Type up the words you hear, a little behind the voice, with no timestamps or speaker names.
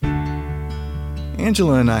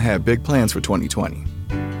Angela and I had big plans for 2020.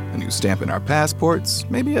 A new stamp in our passports,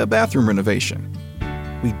 maybe a bathroom renovation.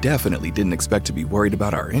 We definitely didn't expect to be worried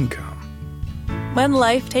about our income. When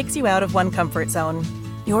life takes you out of one comfort zone,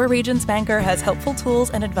 your Regions banker has helpful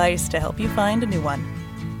tools and advice to help you find a new one.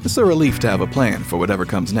 It's a relief to have a plan for whatever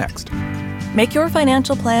comes next. Make your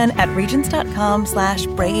financial plan at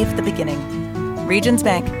regions.com/bravethebeginning. Regions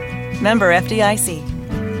Bank. Member FDIC.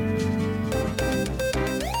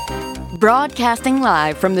 Broadcasting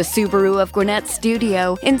live from the Subaru of Gwinnett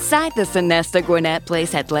studio inside the Sonesta Gwinnett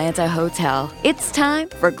Place Atlanta Hotel. It's time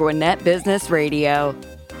for Gwinnett Business Radio.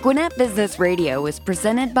 Gwinnett Business Radio is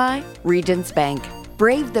presented by Regions Bank.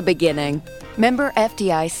 Brave the beginning. Member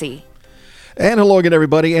FDIC. And hello again,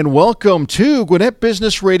 everybody, and welcome to Gwinnett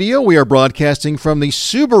Business Radio. We are broadcasting from the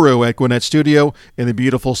Subaru at Gwinnett Studio in the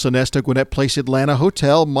beautiful Sonesta Gwinnett Place Atlanta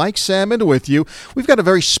Hotel. Mike Salmon with you. We've got a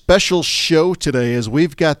very special show today as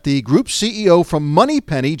we've got the group CEO from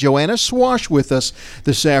Moneypenny, Joanna Swash, with us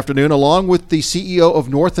this afternoon, along with the CEO of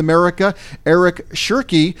North America, Eric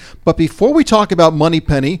Schurke. But before we talk about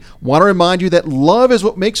Moneypenny, want to remind you that love is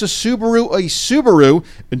what makes a Subaru a Subaru.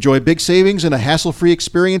 Enjoy big savings and a hassle-free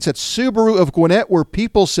experience at Subaru of Gwinnett, where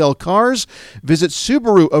people sell cars. Visit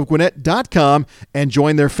SubaruofGwinnett.com and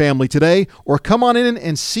join their family today, or come on in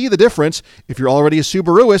and see the difference. If you're already a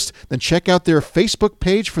Subaruist, then check out their Facebook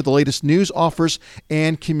page for the latest news, offers,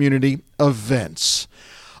 and community events.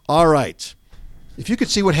 All right. If you could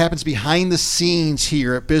see what happens behind the scenes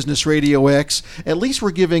here at Business RadioX, at least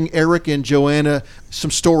we're giving Eric and Joanna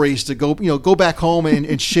some stories to go back home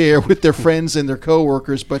and share with their friends and their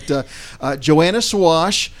coworkers. But Joanna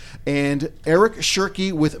Swash and Eric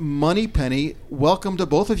Schurke with Moneypenny, welcome to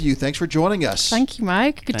both of you. Thanks for joining us. Thank you,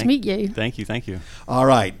 Mike. Good to meet you. Thank you. All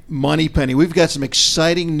right, Moneypenny, we've got some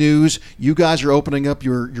exciting news. You guys are opening up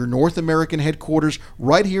your North American headquarters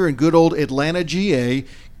right here in good old Atlanta, GA,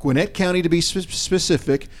 Gwinnett County to be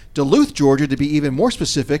specific, Duluth, Georgia to be even more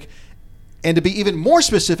specific, and to be even more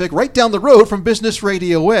specific, right down the road from Business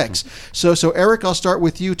RadioX. So Eric, I'll start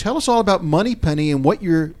with you. Tell us all about Moneypenny and what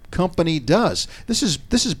your company does. This is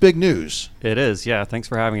big news. It is, yeah. Thanks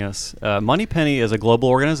for having us. Moneypenny is a global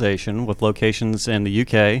organization with locations in the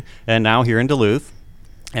UK and now here in Duluth.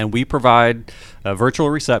 And we provide virtual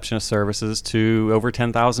receptionist services to over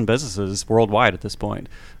 10,000 businesses worldwide at this point.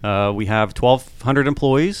 We have 1,200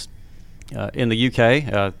 employees in the UK,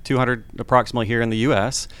 200 approximately here in the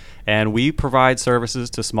US. And we provide services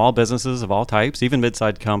to small businesses of all types, even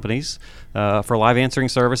mid-sized companies, for live answering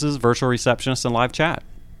services, virtual receptionists, and live chat.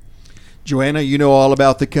 Joanna, you know all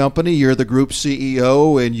about the company. You're the group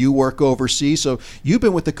CEO and you work overseas. So you've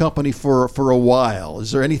been with the company for a while.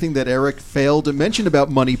 Is there anything that Eric failed to mention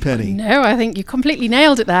about Moneypenny? No, I think you completely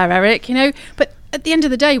nailed it there, Eric. But at the end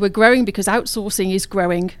of the day, we're growing because outsourcing is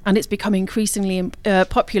growing and it's becoming increasingly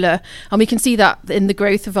popular. And we can see that in the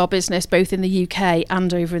growth of our business, both in the UK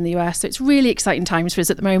and over in the US. So it's really exciting times for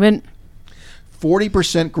us at the moment.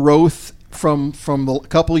 40% growth from a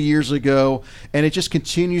couple of years ago, and it just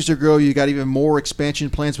continues to grow. You got even more expansion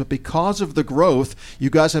plans, but because of the growth, you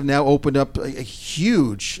guys have now opened up a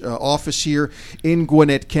huge office here in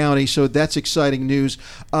Gwinnett County, so that's exciting news.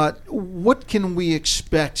 What can we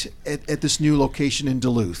expect at this new location in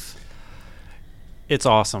Duluth? It's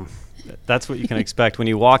awesome. That's what you can expect when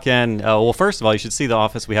you walk in. Well, first of all, you should see the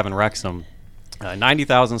office we have in Wrexham.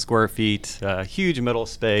 90,000 square feet, huge middle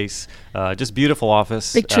space, just beautiful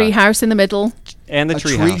office. Big tree house in the middle. And the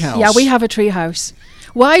tree house. Yeah, we have a tree house.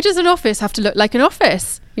 Why does an office have to look like an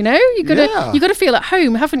office? You gotta feel at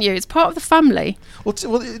home, haven't you? It's part of the family.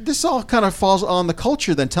 Well, this all kind of falls on the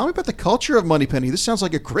culture then. Tell me about the culture of Moneypenny. This sounds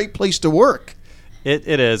like a great place to work. It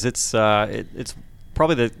is. It's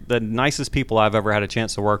probably the nicest people I've ever had a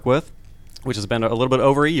chance to work with, which has been a little bit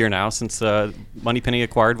over a year now since Moneypenny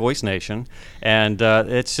acquired Voice Nation. And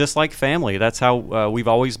it's just like family. That's how we've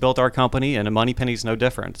always built our company, and Moneypenny's no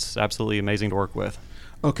different. It's absolutely amazing to work with.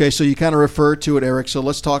 Okay, so you kind of referred to it, Eric, so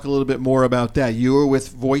let's talk a little bit more about that. You were with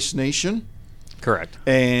Voice Nation? Correct.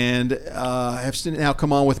 And have now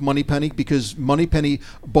come on with Moneypenny because Moneypenny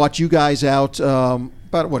bought you guys out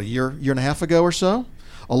about, a year and a half ago or so,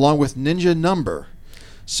 along with Ninja Number.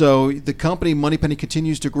 So the company Moneypenny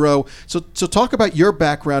continues to grow. So talk about your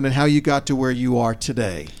background and how you got to where you are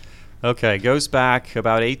today. Okay, goes back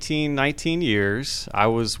about 18, 19 years. I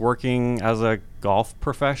was working as a golf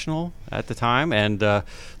professional at the time and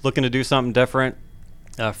looking to do something different.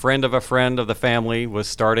 A friend of the family was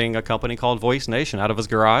starting a company called Voice Nation out of his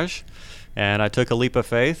garage. And I took a leap of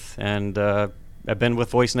faith and I've been with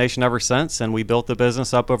Voice Nation ever since. And we built the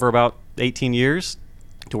business up over about 18 years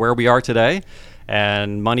to where we are today.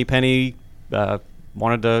 And Moneypenny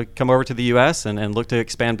wanted to come over to the U.S. and look to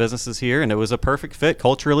expand businesses here, and it was a perfect fit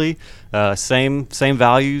culturally. Same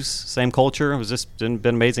values, same culture. It was just been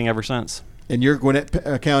amazing ever since. And you're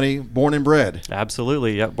Gwinnett County born and bred.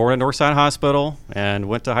 Absolutely. Yep. Born at Northside Hospital and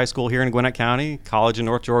went to high school here in Gwinnett County, college in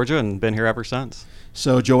North Georgia, and been here ever since.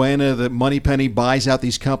 So, Joanna, the Moneypenny buys out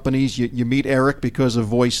these companies. You meet Eric because of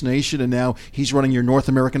Voice Nation, and now he's running your North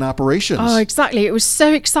American operations. Oh, exactly. It was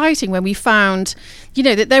so exciting when we found,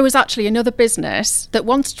 that there was actually another business that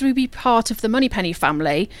wanted to be part of the Moneypenny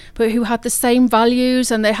family, but who had the same values,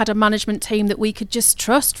 and they had a management team that we could just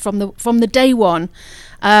trust from the day one.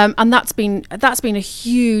 And that's been a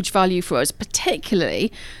huge value for us,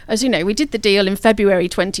 particularly as we did the deal in February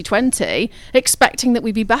 2020, expecting that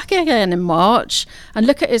we'd be back again in March, and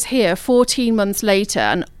look at us here 14 months later,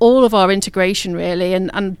 and all of our integration really,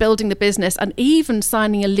 and building the business, and even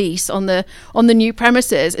signing a lease on the new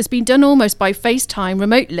premises has been done almost by FaceTime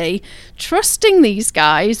remotely, trusting these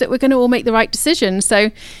guys that we're going to all make the right decision.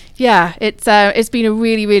 So yeah, it's been a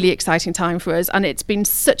really, really exciting time for us, and it's been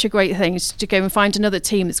such a great thing to go and find another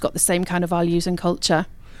team that's got the same kind of values and culture.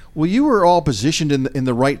 Well, you were all positioned in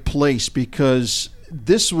the right place because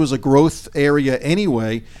this was a growth area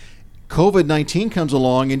anyway. COVID-19 comes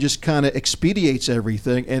along and just kind of expedites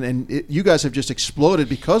everything, and you guys have just exploded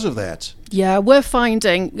because of that. Yeah, we're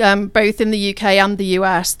finding both in the UK and the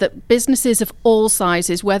US that businesses of all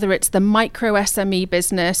sizes, whether it's the micro SME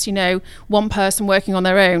business, one person working on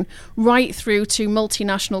their own, right through to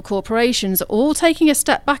multinational corporations, are all taking a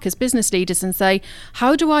step back as business leaders and say,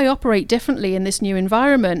 how do I operate differently in this new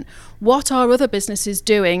environment? What are other businesses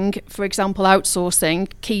doing, for example, outsourcing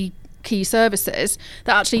key services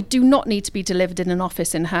that actually do not need to be delivered in an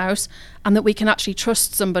office in-house, and that we can actually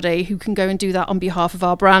trust somebody who can go and do that on behalf of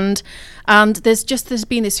our brand. And there's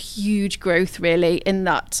been this huge growth really in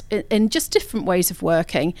that, in just different ways of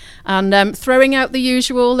working, and throwing out the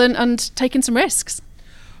usual and taking some risks.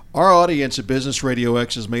 Our audience at Business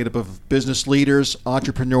RadioX is made up of business leaders,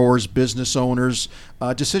 entrepreneurs, business owners,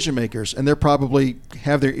 decision makers, and they're probably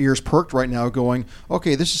have their ears perked right now going,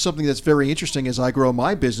 okay, this is something that's very interesting as I grow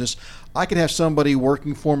my business. I could have somebody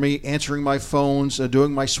working for me, answering my phones,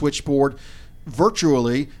 doing my switchboard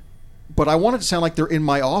virtually, but I want it to sound like they're in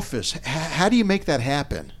my office. How do you make that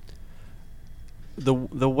happen?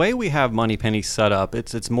 The way we have Moneypenny set up,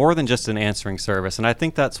 it's more than just an answering service, and I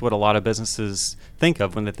think that's what a lot of businesses think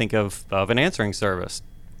of when they think of an answering service.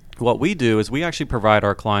 What we do is we actually provide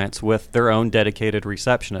our clients with their own dedicated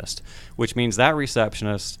receptionist, which means that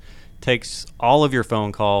receptionist takes all of your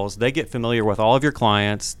phone calls, they get familiar with all of your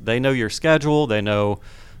clients, they know your schedule, they know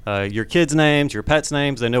your kids' names, your pets'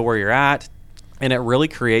 names, they know where you're at, and it really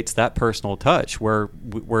creates that personal touch where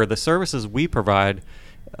the services we provide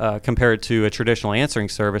compared to a traditional answering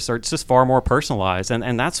service, or it's just far more personalized,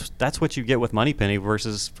 and that's what you get with Moneypenny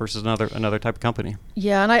versus another type of company.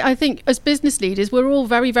 Yeah, and I think as business leaders, we're all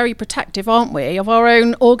very, very protective, aren't we, of our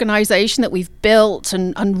own organisation that we've built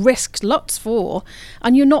and risked lots for,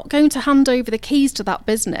 and you're not going to hand over the keys to that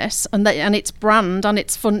business and its brand and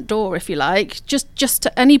its front door, if you like, just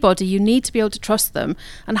to anybody. You need to be able to trust them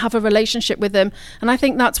and have a relationship with them, and I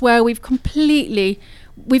think that's where we've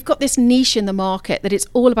got this niche in the market that it's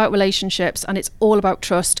all about relationships and it's all about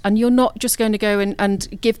trust, and you're not just going to go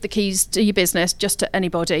and give the keys to your business just to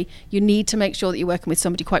anybody. You need to make sure that you're working with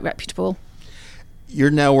somebody quite reputable.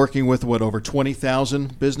 You're now working with, over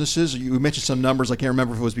 20,000 businesses? You mentioned some numbers. I can't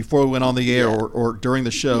remember if it was before we went on the air or during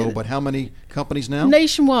the show, but how many companies now?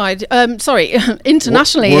 Nationwide,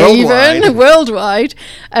 internationally, worldwide. Even worldwide,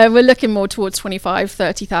 we're looking more towards 25,000,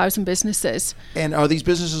 30,000 businesses. And are these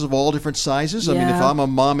businesses of all different sizes? I mean, if I'm a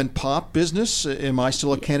mom and pop business, am I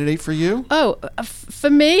still a candidate for you? Oh, for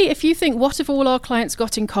me, if you think, what have all our clients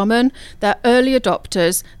got in common? They're early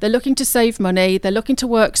adopters, they're looking to save money, they're looking to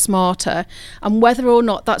work smarter, and whether or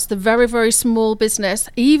not that's the very, very small business,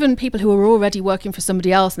 even people who are already working for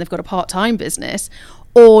somebody else and they've got a part-time business,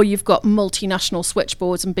 or you've got multinational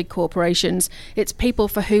switchboards and big corporations, it's people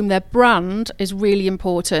for whom their brand is really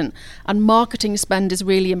important and marketing spend is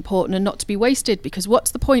really important and not to be wasted, because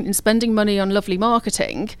what's the point in spending money on lovely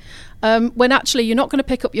marketing when actually you're not going to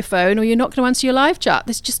pick up your phone or you're not going to answer your live chat?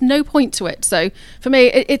 There's just no point to it. So for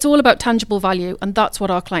me, it's all about tangible value, and that's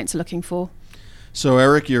what our clients are looking for. So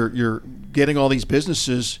Eric, you're getting all these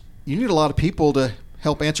businesses. You need a lot of people to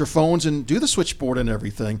help answer phones and do the switchboard and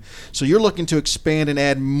everything. So you're looking to expand and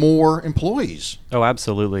add more employees. Oh,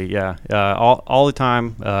 absolutely, yeah. All the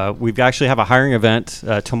time. We actually have a hiring event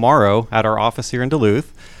tomorrow at our office here in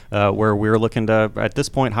Duluth, where we're looking to, at this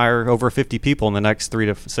point, hire over 50 people in the next 3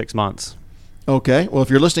 to 6 months. Okay. Well, if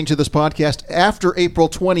you're listening to this podcast after April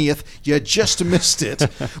 20th, you just missed it.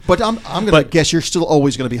 But I'm going to guess you're still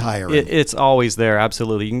always going to be hiring. It's always there,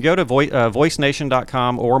 absolutely. You can go to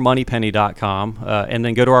voicenation.com or moneypenny.com and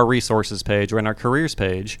then go to our resources page or in our careers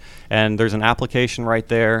page, and there's an application right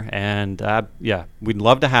there. And we'd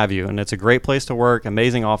love to have you. And it's a great place to work,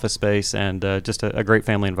 amazing office space, and just a great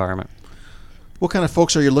family environment. What kind of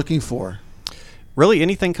folks are you looking for? Really,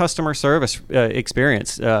 anything customer service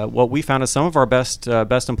experience. What we found is some of our best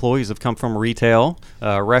employees have come from retail,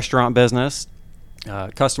 restaurant business,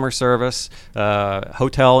 customer service,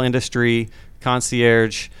 hotel industry,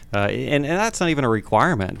 concierge, and that's not even a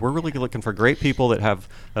requirement. We're really looking for great people that have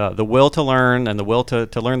the will to learn and the will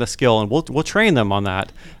to learn the skill, and we'll train them on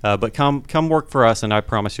that. But come work for us, and I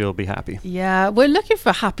promise you'll be happy. Yeah, we're looking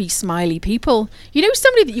for happy, smiley people. You know,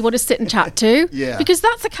 somebody that you want to sit and chat to. Yeah. Because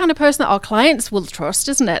that's the kind of person that our clients will trust,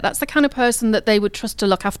 isn't it? That's the kind of person that they would trust to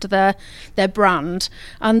look after their brand.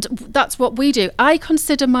 And that's what we do. I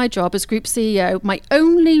consider my job as Group CEO, my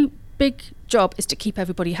only big job is to keep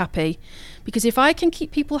everybody happy, because if I can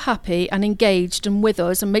keep people happy and engaged and with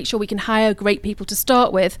us and make sure we can hire great people to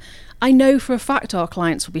start with, I know for a fact our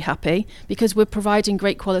clients will be happy because we're providing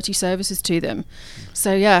great quality services to them.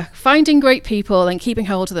 So yeah, finding great people and keeping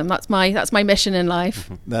hold of them, that's my mission in life.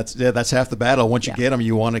 That's half the battle. Once you get them,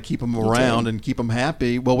 you want to keep them around and keep them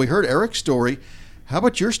happy. Well, we heard Eric's story. How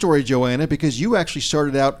about your story, Joanna? Because you actually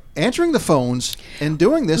started out answering the phones and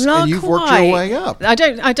doing this, and you've worked your way up. I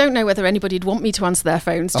don't know whether anybody'd want me to answer their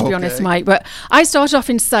phones, to be honest, Mike. But I started off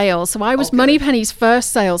in sales, so I was Moneypenny's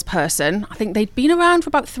first salesperson. I think they'd been around for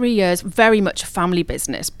about 3 years, very much a family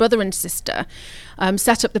business, brother and sister.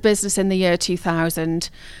 Set up the business in the year 2000.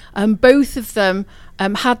 Both of them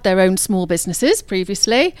had their own small businesses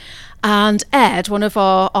previously. And Ed, one of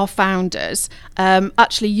our founders,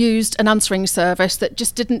 actually used an answering service that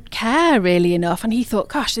just didn't care really enough. And he thought,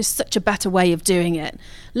 gosh, there's such a better way of doing it.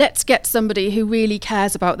 Let's get somebody who really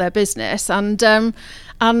cares about their business and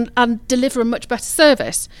deliver a much better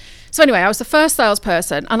service. So anyway, I was the first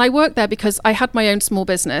salesperson, and I worked there because I had my own small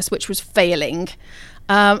business, which was failing.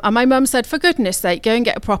 And my mum said, for goodness sake, go and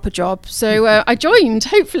get a proper job. So I joined,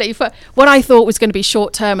 hopefully, for what I thought was going to be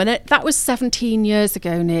short term. And that was 17 years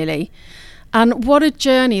ago nearly. And what a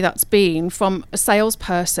journey that's been, from a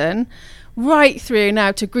salesperson right through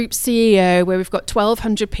now to Group CEO, where we've got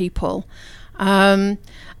 1,200 people. And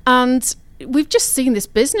we've just seen this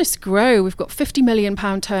business grow. We've got £50 million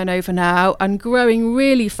turnover now and growing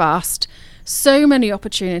really fast. So many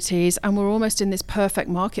opportunities, and we're almost in this perfect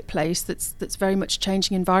marketplace that's very much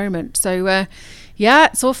changing environment. So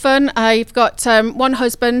it's all fun. I've got one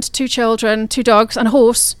husband, 2 children, 2 dogs, and a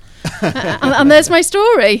horse. and there's my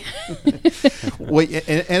story. Wait,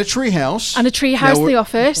 and a tree house. And a tree house in the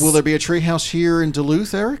office. Will there be a tree house here in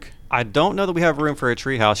Duluth, Eric? I don't know that we have room for a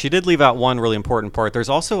tree house. She did leave out one really important part. There's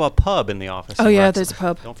also a pub in the office. Oh, yeah, there's a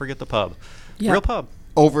pub. Don't forget the pub. Yeah. Real pub.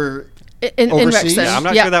 In overseas? Wrexham. Yeah, I'm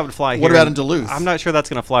not sure that would fly here. What about in Duluth? I'm not sure that's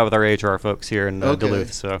going to fly with our HR folks here in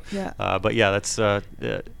Duluth. So, but yeah, that's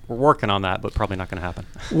we're working on that, but probably not going to happen.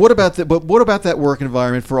 What about that work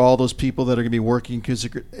environment for all those people that are going to be working? Because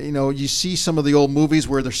you see some of the old movies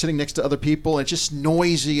where they're sitting next to other people and it's just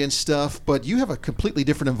noisy and stuff. But you have a completely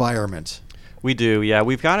different environment. We do, yeah.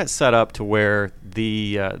 We've got it set up to where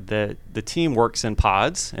the team works in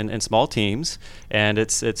pods and in small teams, and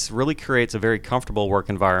it's really creates a very comfortable work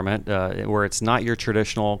environment where it's not your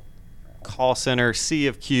traditional call center sea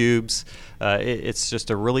of cubes. It's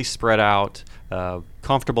just a really spread out,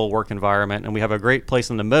 comfortable work environment, and we have a great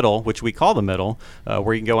place in the middle, which we call the middle,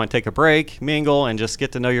 where you can go and take a break, mingle, and just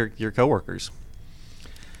get to know your coworkers.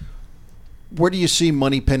 Where do you see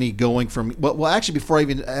Moneypenny going from? Well, actually, before I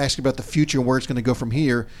even ask you about the future and where it's going to go from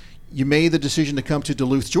here, you made the decision to come to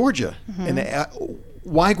Duluth, Georgia. Mm-hmm. And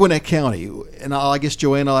why Gwinnett County? And I guess,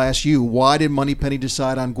 Joanna, I'll ask you, why did Moneypenny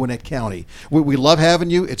decide on Gwinnett County? We love having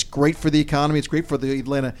you. It's great for the economy. It's great for the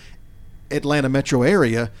Atlanta metro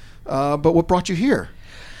area. But what brought you here?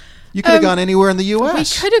 You could have gone anywhere in the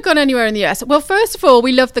U.S. We could have gone anywhere in the U.S. Well, first of all,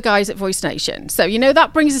 we love the guys at Voice Nation. So,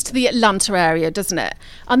 that brings us to the Atlanta area, doesn't it?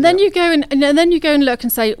 And then you go and then you go and look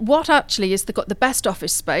and say, what actually is got the best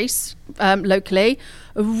office space locally?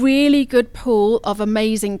 A really good pool of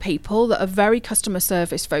amazing people that are very customer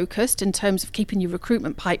service focused in terms of keeping your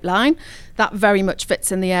recruitment pipeline. That very much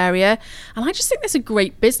fits in the area. And I just think there's a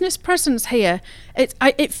great business presence here.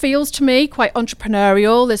 It feels to me quite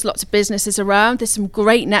entrepreneurial. There's lots of businesses around. There's some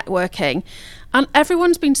great networking. And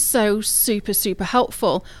everyone's been so super, super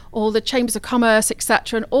helpful. All the chambers of commerce,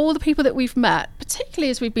 etc., and all the people that we've met, particularly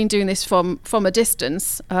as we've been doing this from a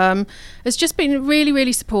distance, has just been really,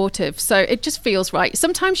 really supportive. So it just feels right.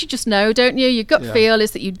 Sometimes you just know, don't you? Your gut feel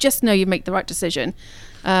is that you just know you make the right decision.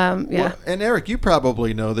 Well, and Eric, you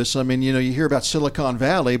probably know this. I mean, you hear about Silicon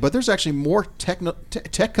Valley, but there's actually more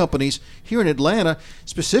tech companies here in Atlanta,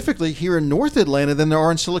 specifically here in North Atlanta, than there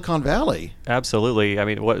are in Silicon Valley. Absolutely. I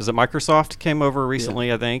mean, what is it? Microsoft came over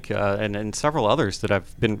recently, I think, and several others that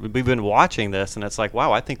we've been watching this, and it's like,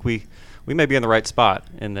 wow, I think we may be in the right spot.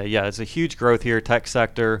 And it's a huge growth here, tech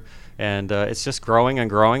sector, and it's just growing and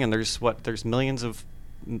growing. And there's millions of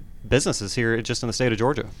businesses here just in the state of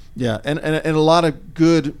Georgia. Yeah, and a lot of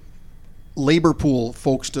good labor pool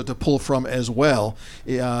folks to pull from as well.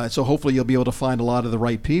 So hopefully you'll be able to find a lot of the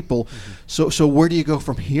right people. Mm-hmm. So where do you go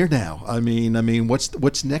from here now? I mean,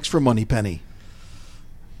 what's next for Moneypenny?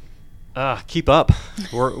 Keep up.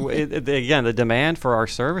 Again, the demand for our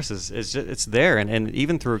services it's there, and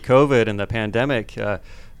even through COVID and the pandemic.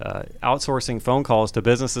 Outsourcing phone calls to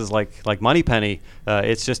businesses like Moneypenny,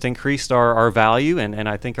 it's just increased our value, and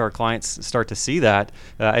I think our clients start to see that.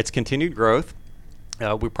 It's continued growth.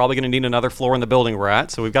 We're probably going to need another floor in the building we're at,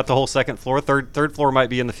 so we've got the whole second floor. Third floor might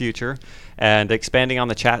be in the future, and expanding on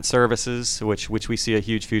the chat services, which we see a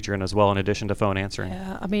huge future in as well, in addition to phone answering.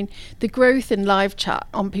 Yeah, I mean, the growth in live chat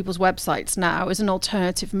on people's websites now as an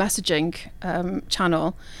alternative messaging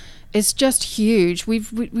channel is just huge.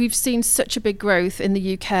 We've seen such a big growth in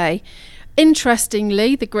the UK.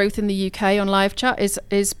 Interestingly, the growth in the UK on live chat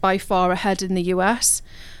is by far ahead in the US.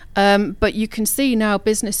 But you can see now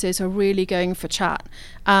businesses are really going for chat,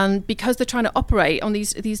 and because they're trying to operate on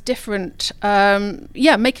these different,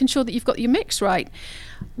 making sure that you've got your mix right.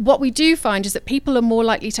 What we do find is that people are more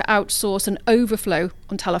likely to outsource and overflow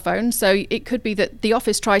on telephone. So it could be that the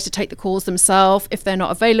office tries to take the calls themselves. If they're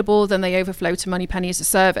not available, then they overflow to Moneypenny as a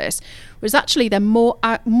service. Whereas actually they're more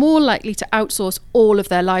likely to outsource all of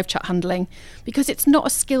their live chat handling, because it's not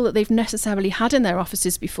a skill that they've necessarily had in their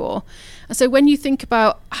offices before. And so when you think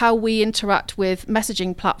about how we interact with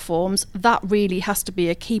messaging platforms, that really has to be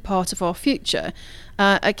a key part of our future.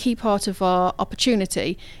 A key part of our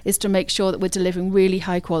opportunity is to make sure that we're delivering really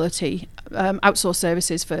high quality outsourced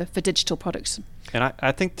services for digital products. And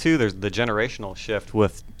I think too there's the generational shift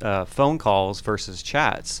with phone calls versus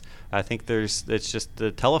chats. I think it's just the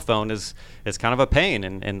telephone is kind of a pain,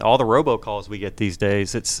 and all the robocalls we get these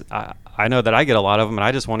days, I know that I get a lot of them, and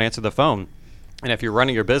I just won't answer the phone. And if you're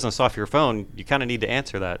running your business off your phone, you kind of need to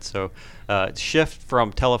answer that. So shift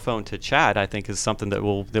from telephone to chat, I think, is something that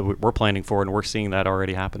we're planning for, and we're seeing that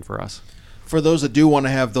already happen for us. For those that do want to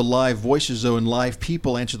have the live voices, though, and live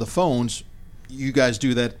people answer the phones, you guys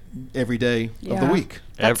do that every day of the week.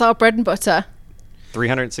 That's our bread and butter.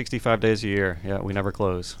 365 days a year. Yeah, we never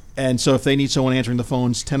close. And so if they need someone answering the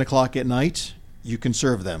phones 10 o'clock at night, you can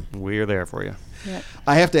serve them. We are there for you. Yep.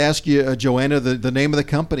 I have to ask you, Joanna, the name of the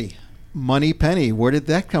company. Moneypenny, where did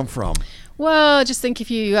that come from? Well, I just think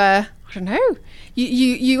if you, I don't know,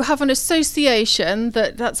 you have an association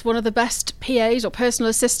that's one of the best PAs or personal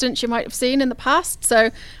assistants you might have seen in the past.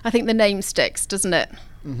 So I think the name sticks, doesn't it?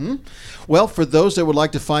 Mm-hmm. Well, for those that would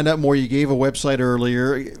like to find out more, you gave a website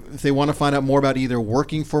earlier. If they want to find out more about either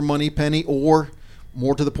working for Moneypenny or,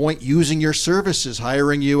 more to the point, using your services,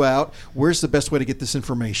 hiring you out, where's the best way to get this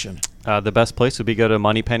information? The best place would be go to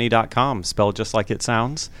moneypenny.com, spelled just like it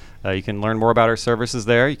sounds. You can learn more about our services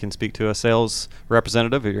there. You can speak to a sales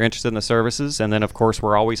representative if you're interested in the services. And then, of course,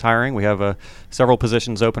 we're always hiring. We have several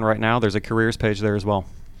positions open right now. There's a careers page there as well.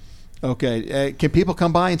 Okay. Can people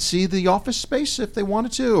come by and see the office space if they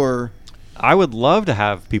wanted to, or? I would love to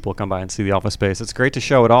have people come by and see the office space. It's great to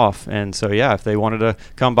show it off. And so, if they wanted to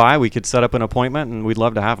come by, we could set up an appointment, and we'd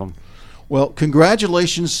love to have them. Well,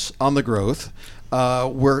 congratulations on the growth.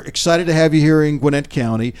 We're excited to have you here in Gwinnett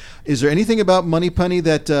County. Is there anything about Moneypenny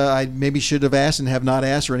that I maybe should have asked and have not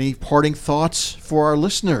asked, or any parting thoughts for our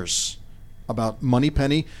listeners about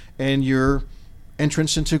Moneypenny and your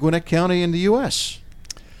entrance into Gwinnett County in the U.S.?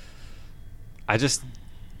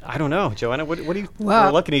 I don't know, Joanna. What do you? Well,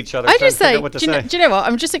 we're looking at each other. I just say, do you know what?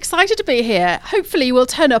 I'm just excited to be here. Hopefully, we'll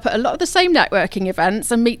turn up at a lot of the same networking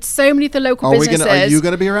events and meet so many of the local businesses. Are you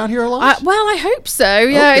going to be around here a lot? Well, I hope so.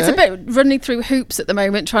 Yeah, It's a bit running through hoops at the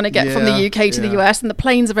moment, trying to get from the UK to the US, and the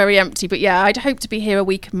planes are very empty. But I'd hope to be here a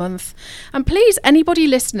week, a month. And please, anybody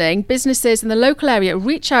listening, businesses in the local area,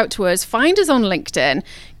 reach out to us, find us on LinkedIn.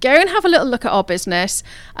 go and have a little look at our business.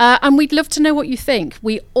 And we'd love to know what you think.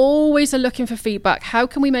 We always are looking for feedback. How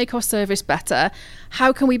can we make our service better?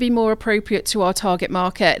 How can we be more appropriate to our target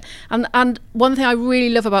market? And one thing I really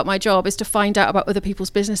love about my job is to find out about other people's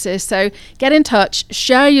businesses. So get in touch,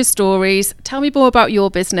 share your stories, tell me more about your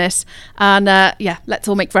business, and let's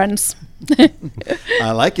all make friends.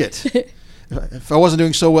 I like it. If I wasn't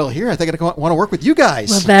doing so well here, I think I'd want to work with you guys.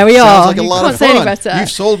 Well, there we Sounds are. like a You lot can't of say any fun. better. You've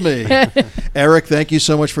sold me. Eric, thank you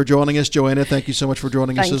so much for joining us. Joanna, thank you so much for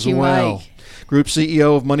joining us as well. Mike. Group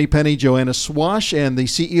CEO of Moneypenny, Joanna Swash, and the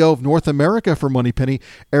CEO of North America for Moneypenny,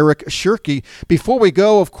 Eric Schurke. Before we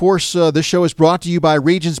go, of course, this show is brought to you by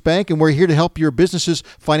Regions Bank, and we're here to help your business's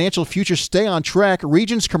financial future stay on track.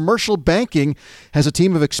 Regions Commercial Banking has a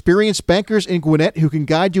team of experienced bankers in Gwinnett who can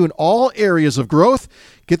guide you in all areas of growth.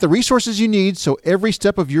 Get the resources you need so every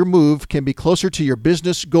step of your move can be closer to your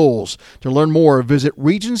business goals. To learn more, visit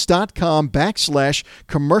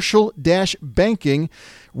regions.com/commercial-banking.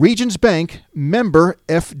 Regions Bank, member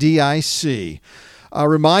FDIC. A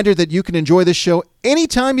reminder that you can enjoy this show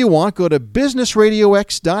anytime you want. Go to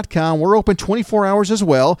businessradiox.com. We're open 24 hours as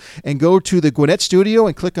well. And go to the Gwinnett studio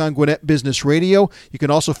and click on Gwinnett Business Radio. You can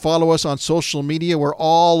also follow us on social media. We're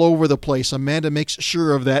all over the place. Amanda makes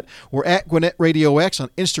sure of that. We're at Gwinnett Radio X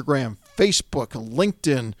on Instagram, Facebook,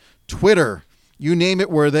 LinkedIn, Twitter. You name it,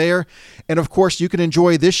 we're there. And of course, you can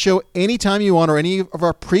enjoy this show anytime you want, or any of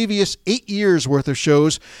our previous 8 years worth of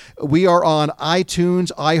shows. We are on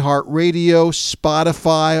iTunes, iHeartRadio,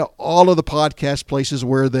 Spotify, all of the podcast places,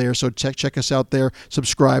 we're there. So check us out there.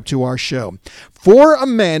 Subscribe to our show. For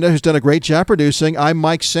Amanda, who's done a great job producing, I'm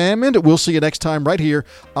Mike Salmon. We'll see you next time right here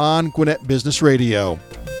on Gwinnett Business Radio.